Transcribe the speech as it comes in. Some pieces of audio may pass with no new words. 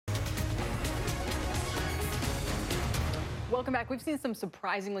Welcome back. We've seen some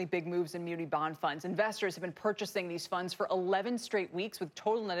surprisingly big moves in muni bond funds. Investors have been purchasing these funds for 11 straight weeks with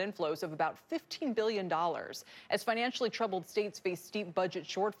total net inflows of about $15 billion. As financially troubled states face steep budget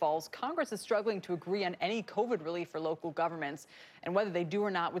shortfalls, Congress is struggling to agree on any COVID relief for local governments. And whether they do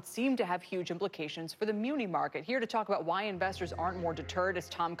or not would seem to have huge implications for the muni market. Here to talk about why investors aren't more deterred is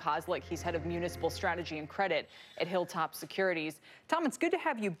Tom Kozlik. He's head of municipal strategy and credit at Hilltop Securities. Tom, it's good to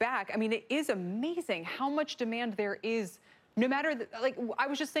have you back. I mean, it is amazing how much demand there is. No matter, like I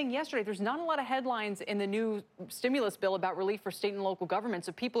was just saying yesterday, there's not a lot of headlines in the new stimulus bill about relief for state and local governments,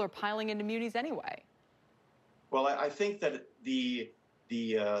 so people are piling into munis anyway. Well, I think that the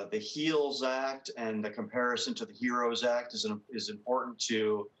HEALS Act and the comparison to the HEROES Act is important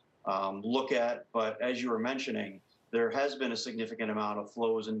to look at. But as you were mentioning, there has been a significant amount of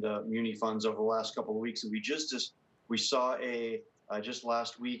flows into muni funds over the last couple of weeks, and we saw just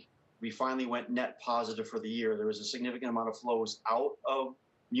last week. We finally went net positive for the year. There was a significant amount of flows out of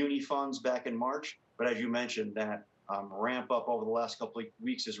muni funds back in March. But as you mentioned, that ramp up over the last couple of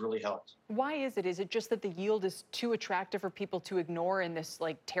weeks has really helped. Why is it? Is it just that the yield is too attractive for people to ignore in this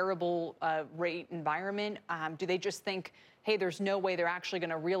like terrible rate environment? Do they just think, hey, there's no way they're actually going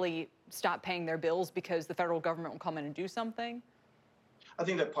to really stop paying their bills because the federal government will come in and do something? I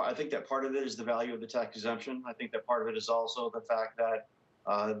think that part of it is the value of the tax exemption. I think that part of it is also the fact that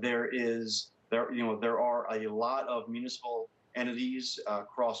there are a lot of municipal entities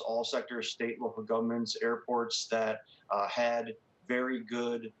across all sectors, state, local governments, airports that had very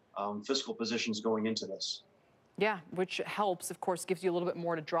good fiscal positions going into this. Yeah, which helps, of course, gives you a little bit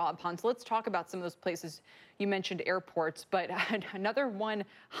more to draw upon. So let's talk about some of those places. You mentioned airports, but another one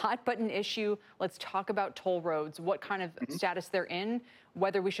hot button issue. Let's talk about toll roads, what kind of status they're in,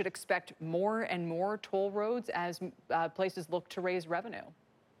 whether we should expect more and more toll roads as places look to raise revenue.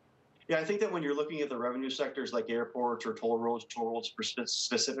 Yeah, I think that when you're looking at the revenue sectors like airports or toll roads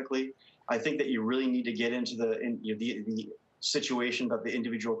specifically, I think that you really need to get into the situation that the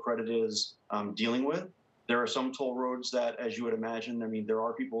individual credit is dealing with. There are some toll roads that, as you would imagine, I mean, there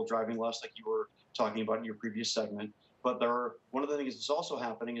are people driving less, like you were talking about in your previous segment. But one of the things that's also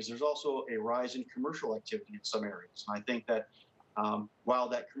happening is there's also a rise in commercial activity in some areas. And I think that while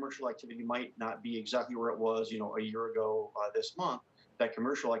that commercial activity might not be exactly where it was, a year ago this month, that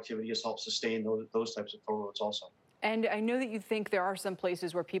commercial activity has helped sustain those types of toll roads also. And I know that you think there are some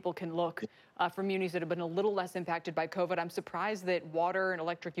places where people can look for munis that have been a little less impacted by COVID. I'm surprised that water and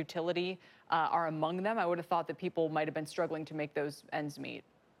electric utility are among them. I would have thought that people might have been struggling to make those ends meet.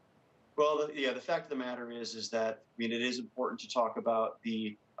 Well, the fact of the matter is that, I mean, it is important to talk about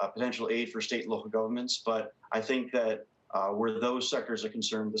the potential aid for state and local governments. But I think that where those sectors are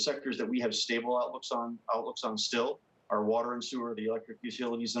concerned, the sectors that we have stable outlooks on still are water and sewer, the electric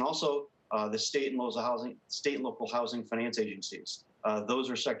utilities, and also the state and local housing finance agencies. Those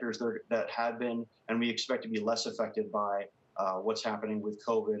are sectors that have been, and we expect to be less affected by what's happening with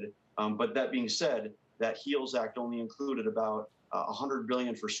COVID. But that being said, that HEALS Act only included about $100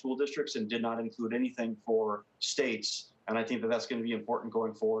 billion for school districts and did not include anything for states. And I think that that's going to be important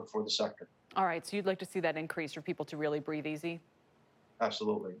going forward for the sector. All right, so you'd like to see that increase for people to really breathe easy?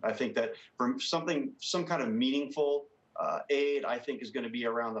 Absolutely. I think that for some kind of meaningful aid, I think, is going to be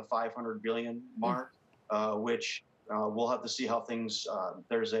around the $500 billion mark, which we'll have to see how things.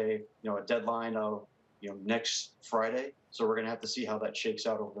 There's a deadline of next Friday, so we're going to have to see how that shakes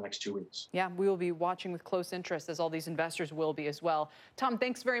out over the next 2 weeks. Yeah, we will be watching with close interest, as all these investors will be as well. Tom,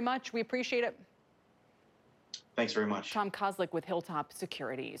 thanks very much. We appreciate it. Thanks very much. Tom Kozlik with Hilltop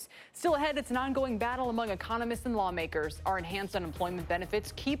Securities. Still ahead, it's an ongoing battle among economists and lawmakers. Are enhanced unemployment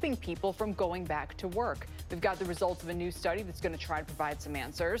benefits keeping people from going back to work? We've got the results of a new study that's going to try to provide some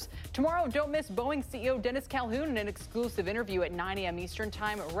answers. Tomorrow, don't miss Boeing CEO Dennis Calhoun in an exclusive interview at 9 a.m. Eastern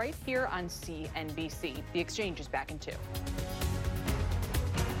Time right here on CNBC. The Exchange is back in 2.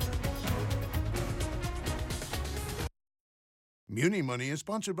 Muni Money is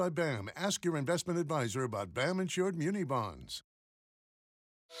sponsored by BAM. Ask your investment advisor about BAM-insured muni bonds.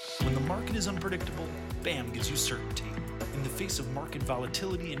 When the market is unpredictable, BAM gives you certainty. In the face of market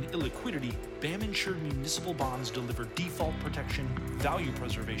volatility and illiquidity, BAM-insured municipal bonds deliver default protection, value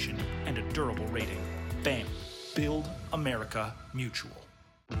preservation, and a durable rating. BAM. Build America Mutual.